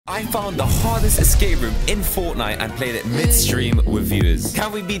I found the hardest escape room in Fortnite and played it mid-stream with viewers.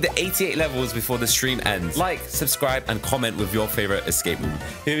 Can we beat the 88 levels before the stream ends? Like, subscribe, and comment with your favorite escape room.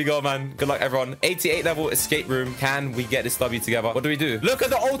 Here we go, man. Good luck, everyone. 88 level escape room. Can we get this W together? What do we do? Look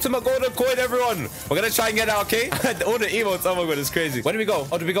at the ultimate golden coin, everyone. We're gonna try and get out, okay? All the emotes. Oh my god, it's crazy. Where do we go?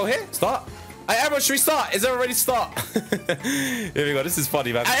 Oh, do we go here? Start. Hey, everyone, should we start? Is everyone ready to start? Here we go. This is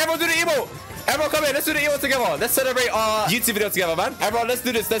funny, man. Hey, everyone, do the emote. Everyone, come here. Let's do the emote together. Let's celebrate our YouTube video together, man. Everyone, let's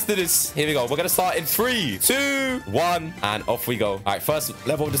do this. Let's do this. Here we go. We're going to start in 3, 2, 1, and off we go. All right, first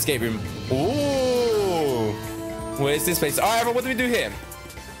level of the escape room. Ooh. Where is this place? All right, everyone, what do we do here?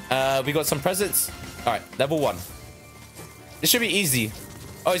 We got some presents. All right, level 1. This should be easy.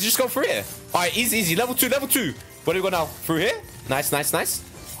 Oh, just go through here. All right, easy, easy. Level 2, level 2. Where do we go now? Through here? Nice, nice, nice.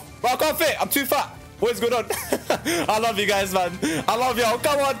 Bro, I can't fit. I'm too fat. What is going on? I love you guys, man. I love y'all.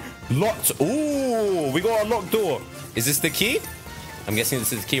 Come on. Locked. Ooh, we got a locked door. Is this the key? I'm guessing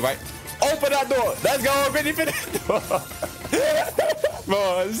this is the key, right? Open that door. Let's go. I'm ready for that door.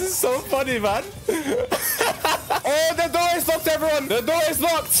 Bro, this is so funny, man. Oh, the door is locked, everyone. The door is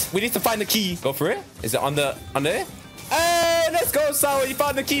locked. We need to find the key. Go for it. Is it under here? Hey, let's go, Sour. You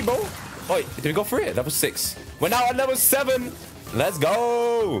found the key, bro. Oh, wait, did we go for it? Level 6. We're now at level 7. Let's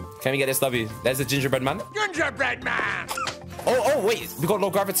go. Can we get this W? There's the gingerbread man. Gingerbread man. Oh, wait. We got low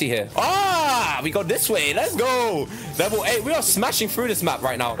gravity here. Ah, we go this way. Let's go. Level 8. We are smashing through this map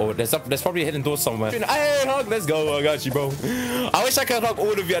right now. Oh, there's probably a hidden door somewhere. Hey, hug. Let's go. I got you, bro. I wish I could hug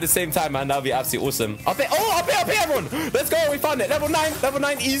all of you at the same time, man. That would be absolutely awesome. Up here. Oh, up here, everyone. Let's go. We found it. Level 9. Level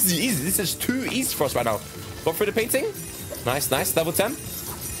 9. Easy, easy. This is too easy for us right now. Go through the painting. Nice, nice. Level 10.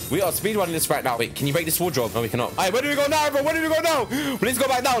 We are speedrunning this right now. Wait, can you break this wardrobe? No, we cannot. All right, where do we go now, everyone? Where do we go now? Please go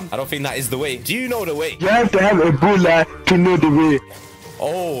back down. I don't think that is the way. Do you know the way? You have to have a bulla to know the way.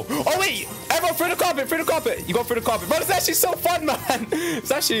 Oh, wait. Everyone, through the carpet, through the carpet. You go through the carpet. Bro, it's actually so fun, man. It's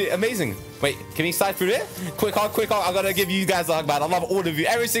actually amazing. Wait, can we slide through there? Quick hug, quick hug. I'm going to give you guys a hug, man. I love all of you.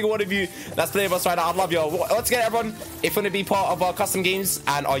 Every single one of you that's playing with us right now. I love you all. Once again, everyone, if you want to be part of our custom games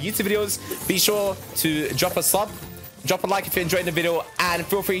and our YouTube videos, be sure to drop a sub. Drop a like if you're enjoying the video, and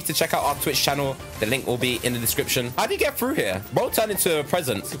feel free to check out our Twitch channel. The link will be in the description. How do you get through here? Bro, turn into a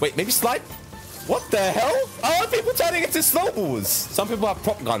present. Wait, maybe slide? What the hell? Oh, people turning into snowballs. Some people have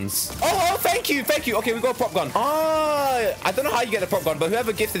prop guns. Oh, thank you, thank you. Okay, we got a prop gun. Oh, I don't know how you get a prop gun, but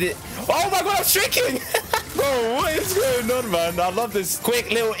whoever gifted it. Oh my god, I'm shrinking. Bro, what is going on, man? I love this quick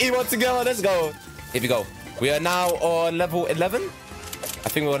little emote together. Let's go. Here we go. We are now on level 11. I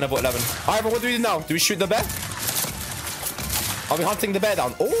think we're on level 11. All right, but what do we do now? Do we shoot the bear? Are we hunting the bear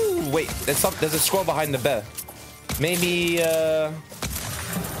down? Oh, wait. There's a scroll behind the bear. Maybe,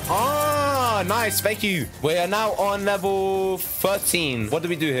 Ah, nice. Thank you. We are now on level 13. What do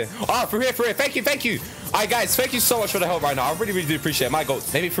we do here? Ah, through here, through here. Thank you, thank you. All right, guys. Thank you so much for the help right now. I really, really do appreciate it. My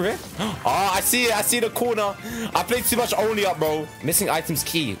goats. Maybe through here? Ah, I see it. I see the corner. I played too much only up, bro. Missing items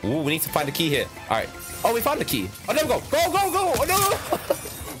key. Ooh, we need to find the key here. All right. Oh, we found the key. Oh, there we go. Go, go, go. Oh, no.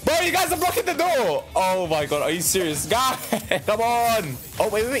 Bro, you guys are blocking the door. Oh my god, are you serious? Guys, come on. Oh,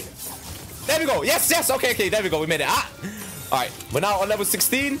 wait. There we go. Yes, yes. Okay, there we go. We made it. Ah. All right, we're now on level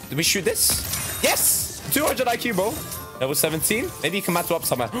 16. Did we shoot this? Yes. 200 IQ, bro. Level 17. Maybe you can match up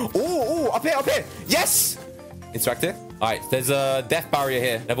somewhere. Oh, up here. Yes. Interact here. All right, there's a death barrier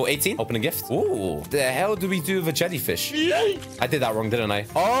here. Level 18. Open a gift. Ooh, the hell do we do with a jellyfish? Yay. I did that wrong, didn't I?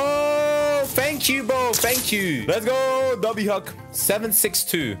 Oh, thank you, bro. Thank you. Let's go. W hug.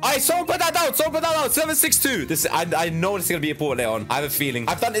 762. All right, someone put that down. 762. This, I know this is going to be important later on. I have a feeling.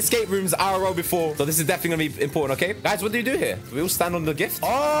 I've done escape rooms IRL before, so this is definitely going to be important, okay? Guys, what do you do here? We all stand on the gift.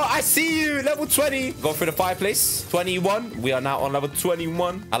 Oh, I see you. Level 20. Go through the fireplace. 21. We are now on level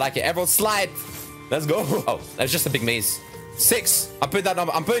 21. I like it. Everyone slide. Let's go. Oh, that's just a big maze. 6. I'm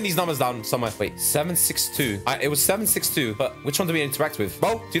putting these numbers down somewhere. Wait, 762. It was 762. But which one do we interact with?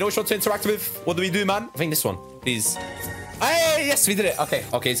 Bro, do you know which one to interact with? What do we do, man? I think this one. Please. Hey, yes, we did it. Okay,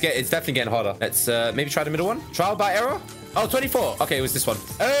 it's definitely getting harder. Let's maybe try the middle one. Trial by error. Oh, 24. Okay, it was this one.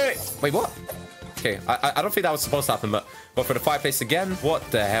 Hey, wait, what? Okay, I don't think that was supposed to happen, but go through the fireplace again. What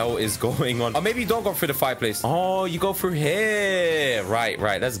the hell is going on? Or maybe you don't go through the fireplace. Oh, you go through here. Right.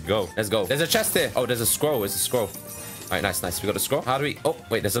 Let's go. There's a chest here. Oh, there's a scroll. There's a scroll. All right, nice. We got a scroll. How do we... Oh,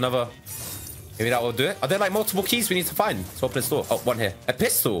 wait, there's another... Maybe that will do it. Are there like multiple keys we need to find to open this door? Oh, one here. A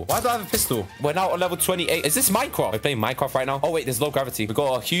pistol. Why do I have a pistol? We're now on level 28. Is this Minecraft? We're playing Minecraft right now. Oh, wait, there's low gravity. We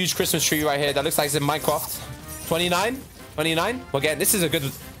got a huge Christmas tree right here that looks like it's in Minecraft. 29. Again, this is a good...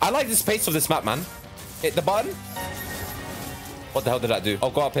 I like this pace of this map, man. Hit the button. What the hell did that do?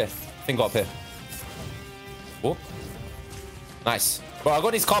 Oh, go up here. I think go up here. Oh. Nice. Bro, I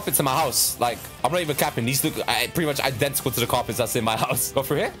got these carpets in my house. Like, I'm not even capping. These look pretty much identical to the carpets that's in my house. Go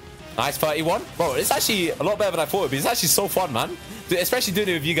through here. Nice, 31. Bro, it's actually a lot better than I thought it'd be. It's actually so fun, man. Especially doing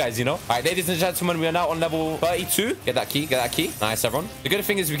it with you guys, you know? All right, ladies and gentlemen, we are now on level 32. Get that key. Get that key. Nice, everyone. The good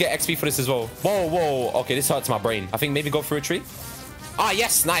thing is we get XP for this as well. Whoa, whoa. Okay, this hurts my brain. I think maybe go through a tree. Ah,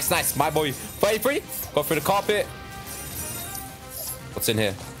 yes. Nice, nice. My boy. 33. Go through the carpet. What's in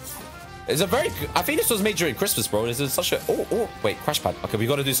here? It's a very... I think this was made during Christmas, bro. This is such a... Oh, wait. Crash pad. Okay, we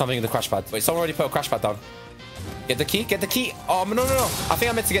got to do something in the crash pad. Wait, someone already put a crash pad down. Get the key. Get the key. Oh, no, no, no. I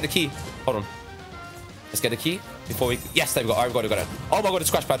think I meant to get the key. Hold on. Let's get the key before we... Yes, there we go. All right, we got it. Oh, my God. It's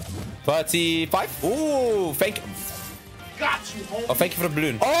crash pad. 35. Ooh, thank you. Got you, homie. Oh, thank you for the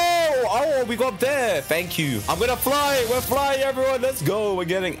balloon. Oh, we got up there. Thank you. I'm gonna fly. We're flying, everyone. Let's go. We're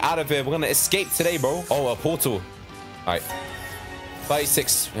getting out of here. We're gonna escape today, bro. Oh, a portal. All right.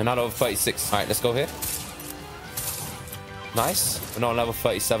 36. We're not over 36. All right, let's go here. Nice. We're not on level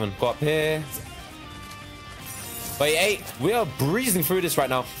 37. Go up here. 38. We are breezing through this right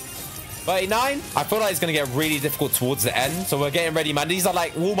now. 39. I feel like it's going to get really difficult towards the end. So we're getting ready, man. These are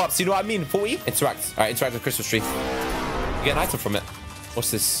like warm-ups. You know what I mean? 40. Interact. All right, interact with the Christmas tree. You get an item from it.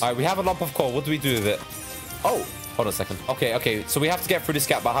 What's this? All right, we have a lump of coal. What do we do with it? Oh, hold on a second. Okay, okay. So we have to get through this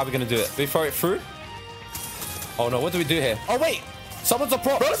gap, but how are we going to do it? Do we throw it through? Oh, no. What do we do here? Oh, wait. Someone's a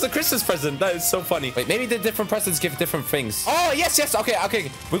prop. Bro, it's a Christmas present. That is so funny. Wait, maybe the different presents give different things. Oh, yes, yes. Okay,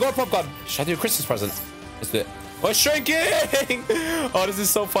 okay. We got a prop gun. Should I do a Christmas present? Let's do it. We're shrinking. Oh, this is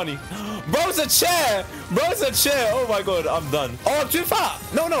so funny. Bro, it's a chair. Bro, it's a chair. Oh, my God. I'm done. Oh, I'm too fat.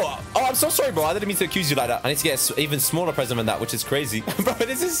 No, no. Oh, I'm so sorry, bro. I didn't mean to accuse you like that. I need to get an even smaller present than that, which is crazy. Bro,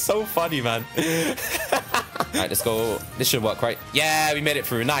 this is so funny, man. All right, let's go. This should work, right? Yeah, we made it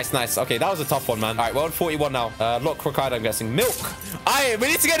through. Nice, nice. Okay, that was a tough one, man. All right, we're on 41 now. Lot crocodile, I'm guessing. Milk. All right, we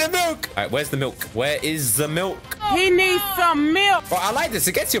need to get the milk. All right, where's the milk? Where is the milk? He needs some milk. Bro, I like this.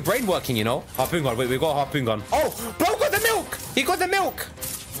 It gets your brain working, you know? Harpoon gun. Wait, we got a harpoon gun. Oh, bro got the milk. He got the milk.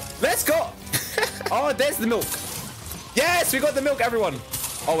 Let's go. Oh, there's the milk. Yes, we got the milk, everyone.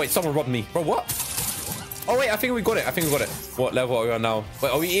 Oh, wait, someone robbed me. Bro, what? Oh, wait, I think we got it. I think we got it. What level are we on now?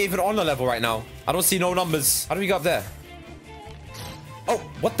 Wait, are we even on the level right now? I don't see no numbers. How do we go up there? Oh,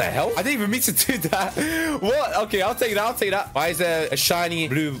 what the hell? I didn't even mean to do that. What? Okay, I'll take that. I'll take that. Why is there a shiny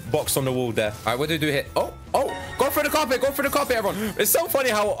blue box on the wall there? All right, what do we do here? Oh, go for the carpet. Go for the carpet, everyone. It's so funny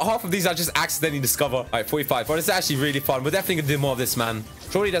how half of these I just accidentally discover. All right, 45. Well, this is actually really fun. We're definitely going to do more of this, man.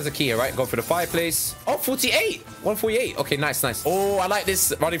 Surely there's a key here, right? Go for the fireplace. Oh, 48. 148. Okay, nice, nice. Oh, I like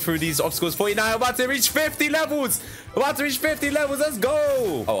this. Running through these obstacles. 49. I'm about to reach 50 levels. About to reach 50 levels. Let's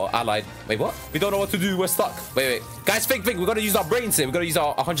go. Oh, I lied. Wait, what? We don't know what to do. We're stuck. Wait. Guys, think. We got to use our brains here. We got to use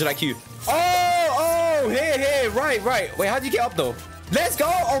our 100 IQ. Oh, here. Right. Wait, how do you get up, though? Let's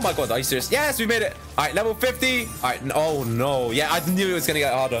go. Oh, my God. Are you serious? Yes, we made it. All right, level 50. All right. Oh, no. Yeah, I knew it was going to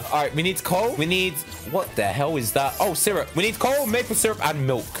get harder. All right, we need coal. We need... What the hell is that? Oh, syrup. We need coal, maple syrup, and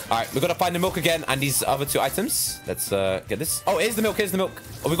milk. All right, we got to find the milk again and these other two items. Let's get this. Oh, here's the milk.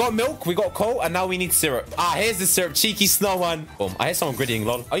 Oh, we got milk, we got coal, and now we need syrup. Ah, here's the syrup. Cheeky snow one. Boom. I hear someone grittying,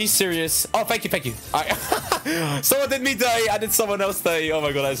 lol. Are you serious? Oh, thank you. All right. Someone did me dirty. I did someone else dirty. Oh,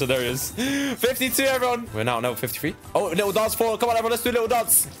 my God, that's hilarious. 52, everyone. We're now on level 53. Oh, little dance floor. Come on, everyone. Let's do a little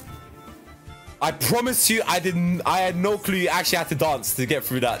dance. I promise you, I had no clue you actually had to dance to get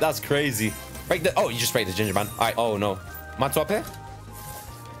through that. That's crazy. Break the... Oh, you just break the ginger man. All right. Oh, no. Mantle up here?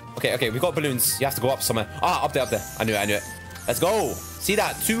 Okay. We got balloons. You have to go up somewhere. Ah, up there. I knew it. Let's go. See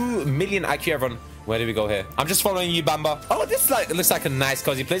that? 2 million IQ, everyone. Where do we go here? I'm just following you, Bamba. Oh, this looks like a nice,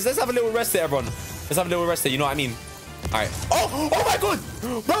 cozy place. Let's have a little rest there, everyone. Let's have a little rest there. You know what I mean? All right. Oh my God.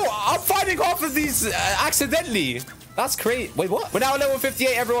 Bro, I'm finding half of these accidentally. That's crazy. Wait, what? We're now level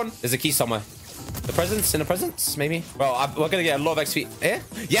 58, everyone. There's a key somewhere. The presents? In the presents? Maybe? Bro, we're going to get a lot of XP. Here?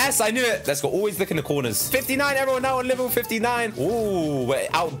 Yes, I knew it. Let's go. Always look in the corners. 59, everyone. Now on level 59. Ooh, we're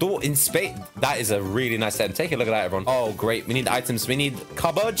outdoor in space. That is a really nice set. Take a look at that, everyone. Oh, great. We need items. We need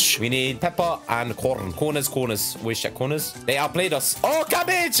cabbage. We need pepper and corn. Corners. Always check corners. They outplayed us. Oh,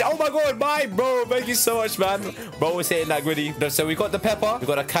 cabbage. Oh, my God. Bye, bro. Thank you so much, man. Bro, we're hitting that gritty. So we got the pepper. We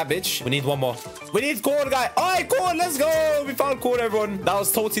got a cabbage. We need one more. We need corn, guy. All right, corn. Let's go. We found corn, everyone. That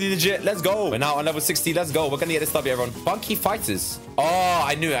was totally legit. Let's go. We're now on level 60. Let's go. We're gonna get this W, everyone. Funky fighters. Oh,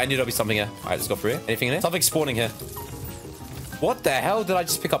 I knew there'll be something here. All right, let's go through it. Anything in here? Something spawning here. What the hell did I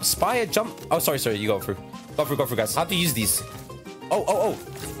just pick up? Spire jump. Oh, sorry. You go through. Go through, guys. How do you use these? Oh,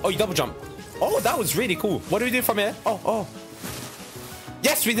 you double jump. Oh, that was really cool. What do we do from here? Oh.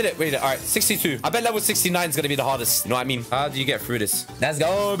 Yes, we did it. We did it. All right, 62. I bet level 69 is going to be the hardest. You know what I mean? How do you get through this? Let's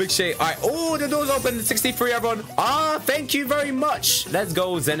go, big shake. All right. Oh, the door's open. 63, everyone. Ah, thank you very much. Let's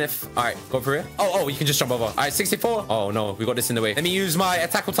go, Zenith. All right, go for it. Oh, you can just jump over. All right, 64. Oh, no, we got this in the way. Let me use my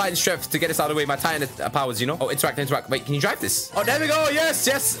attack with Titan strength to get this out of the way. My Titan powers, you know? Oh, interact. Wait, can you drive this? Oh, there we go. Yes.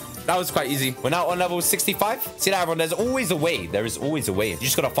 That was quite easy. We're now on level 65. See that, everyone? There's always a way. There is always a way. You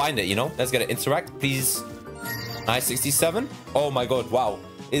just got to find it, you know? Let's get it. Interact, please. Nice, 67. Oh, my God. Wow.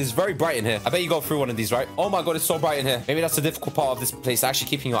 It is very bright in here. I bet you go through one of these, right? Oh my God, it's so bright in here. Maybe that's the difficult part of this place, actually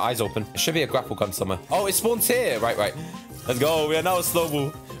keeping your eyes open. There should be a grapple gun somewhere. Oh, it spawns here. Right. Let's go. We are now a snowball.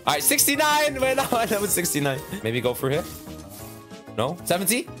 All right, 69. We're now at level 69. Maybe go through here. No?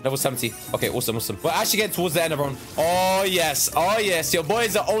 70? Level 70. Okay, awesome. We're actually getting towards the end, everyone. Oh, yes. Your boy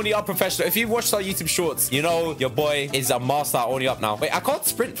is the only up professional. If you've watched our YouTube shorts, you know your boy is a master only up now. Wait, I can't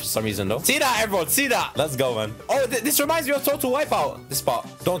sprint for some reason, though. See that, everyone? See that? Let's go, man. Oh, this reminds me of Total Wipeout. This part.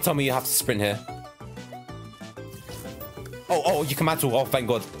 Don't tell me you have to sprint here. Oh, you can mantle. Oh, thank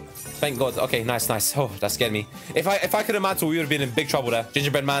God. Thank God. Okay, nice. Oh, that scared me. If I could have mantled, we would have been in big trouble there.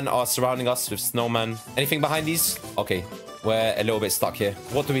 Gingerbread man are surrounding us with snowman. Anything behind these? Okay. We're a little bit stuck here.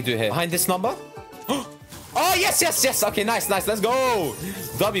 What do we do here? Behind this number? Oh, yes. Okay, nice. Let's go.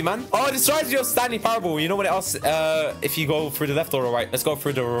 W, man. Oh, this reminds me of Stanley Parable. You know what else? If you go through the left or the right. Let's go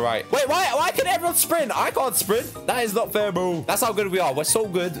through the right. Wait, why can everyone sprint? I can't sprint. That is not fair, bro. That's how good we are. We're so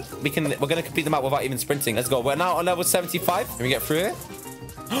good. We're going to complete the map without even sprinting. Let's go. We're now on level 75. Can we get through here?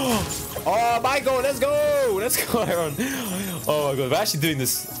 Oh, my God. Let's go, Aaron. Oh, my God. We're actually doing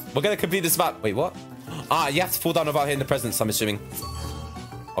this. We're going to complete this map. Wait, what? Ah, you have to fall down without hitting the presents, I'm assuming.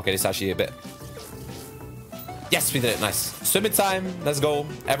 Okay, this is actually a bit... Yes, we did it. Nice. Swimming time. Let's go.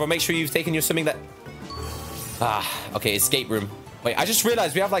 Everyone, make sure you've taken your swimming... Okay, escape room. Wait, I just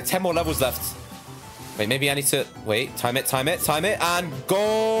realized we have like 10 more levels left. Wait, maybe I need to... Wait, time it, and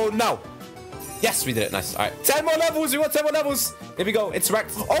go now. Yes, we did it. Nice. All right. 10 more levels. We want 10 more levels. Here we go.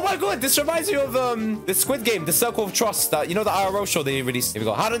 Interact. Oh my God. This reminds me of the Squid Game, the Circle of Trust. That, you know, the IRL show they released. Here we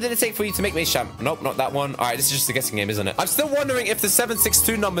go. How long did it take for you to make Maze Champ? Nope, not that one. All right. This is just a guessing game, isn't it? I'm still wondering if the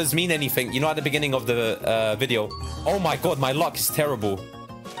 762 numbers mean anything. You know, at the beginning of the video. Oh my God. My luck is terrible.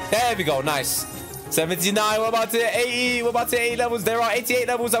 There we go. Nice. 79. We're about to 80. We're about to 80 levels. There are 88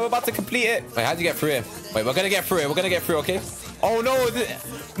 levels and we're about to complete it. Wait, how do you get through here? Wait, we're going to get through it. We're going to get through, okay? Oh, no.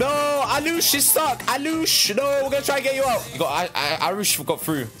 No, Alush is stuck. Alush. No, we're going to try and get you out. You got, Alush got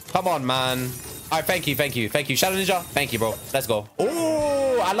through. Come on, man. All right, thank you. Shadow Ninja, thank you, bro. Let's go.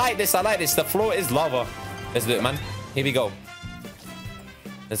 Oh, I like this. The floor is lava. Let's do it, man. Here we go.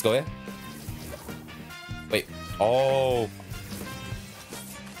 Let's go here. Wait. Oh,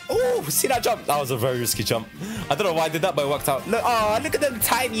 see that jump? That was a very risky jump. I don't know why I did that, but it worked out. Look, look at them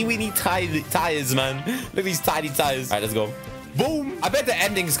tiny, weeny tires, man. Look at these tiny tires. All right, let's go. Boom. I bet the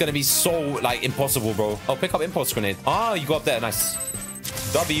ending is going to be so, like, impossible, bro. Oh, pick up impulse grenade. Oh, you go up there. Nice.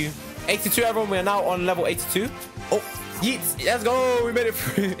 W. 82, everyone. We are now on level 82. Oh, yeet. Let's go. We made it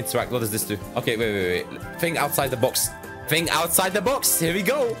through. Interact. What does this do? Okay, wait. Think outside the box. Here we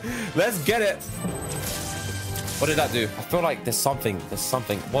go. Let's get it. What did that do? I feel like there's something.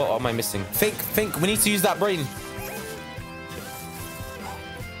 What am I missing? Think. We need to use that brain.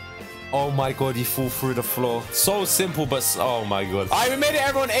 Oh my God, you fall through the floor. So simple, but oh my God. All right, we made it,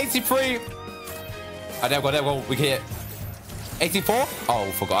 everyone. 83. Oh, there we go. We can hit 84.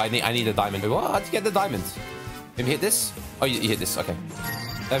 Oh, forgot. I need a diamond. Wait, what? How'd you get the diamond? Let me hit this. Oh, you hit this. Okay.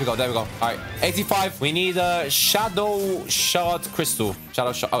 There we go. All right, 85. We need a shadow shard crystal.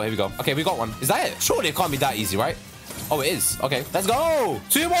 Oh, here we go. Okay, we got one. Is that it? Surely it can't be that easy, right? Oh, it is. Okay, let's go.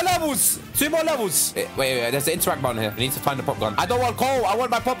 2 more levels. Wait. There's the interact button here. We need to find the pop gun. I don't want coal. I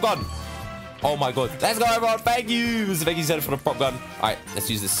want my pop gun. Oh my God. Let's go, everyone. Thank you. Thank you, Zed, for the pop gun. All right, let's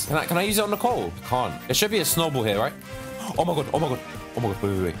use this. Can I use it on the coal? I can't. There should be a snowball here, right? Oh my God. Wait.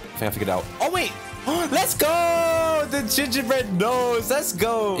 I think I figured it out. Oh, wait. Let's go. The gingerbread nose. Let's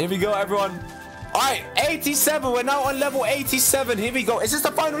go. Here we go, everyone. All right, 87. We're now on level 87. Here we go. Is this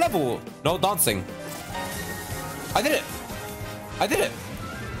the final level? No dancing. I did it.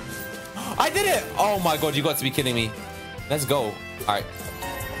 Oh my God, you got to be kidding me. Let's go. All right.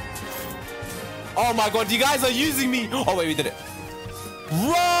 Oh my God, you guys are using me. Oh wait, we did it.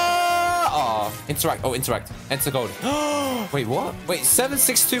 Interact. Enter code. Wait, what? Wait,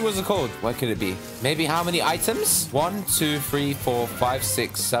 762 was the code. What could it be? Maybe how many items? 1, 2, 3, 4, 5,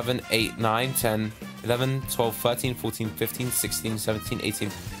 6, 7, 8, 9, 10, 11, 12, 13, 14, 15, 16, 17,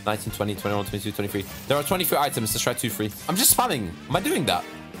 18, 19, 20, 21, 22, 23. There are 23 items. Let's try 2 free. I'm just spamming. Am I doing that?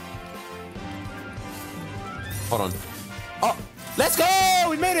 Hold on. Let's go.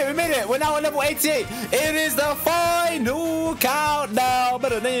 We made it. We made it. We're now on level 88. It is the final countdown.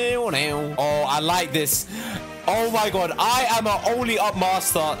 Oh, I like this. Oh my god. I am an only up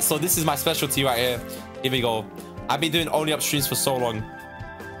master. So this is my specialty right here. Here we go. I've been doing only up streams for so long.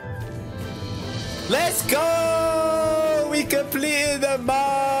 Let's go. We completed the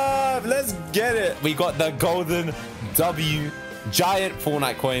map. Let's get it. We got the golden W giant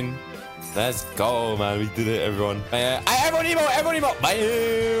Fortnite coin. Let's go, man. We did it, everyone. Everyone emote.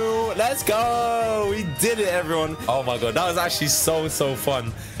 Bye. Let's go. We did it, everyone. Oh my god, that was actually so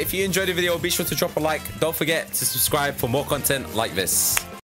fun. If you enjoyed the video, be sure to drop a like. Don't forget to subscribe for more content like this.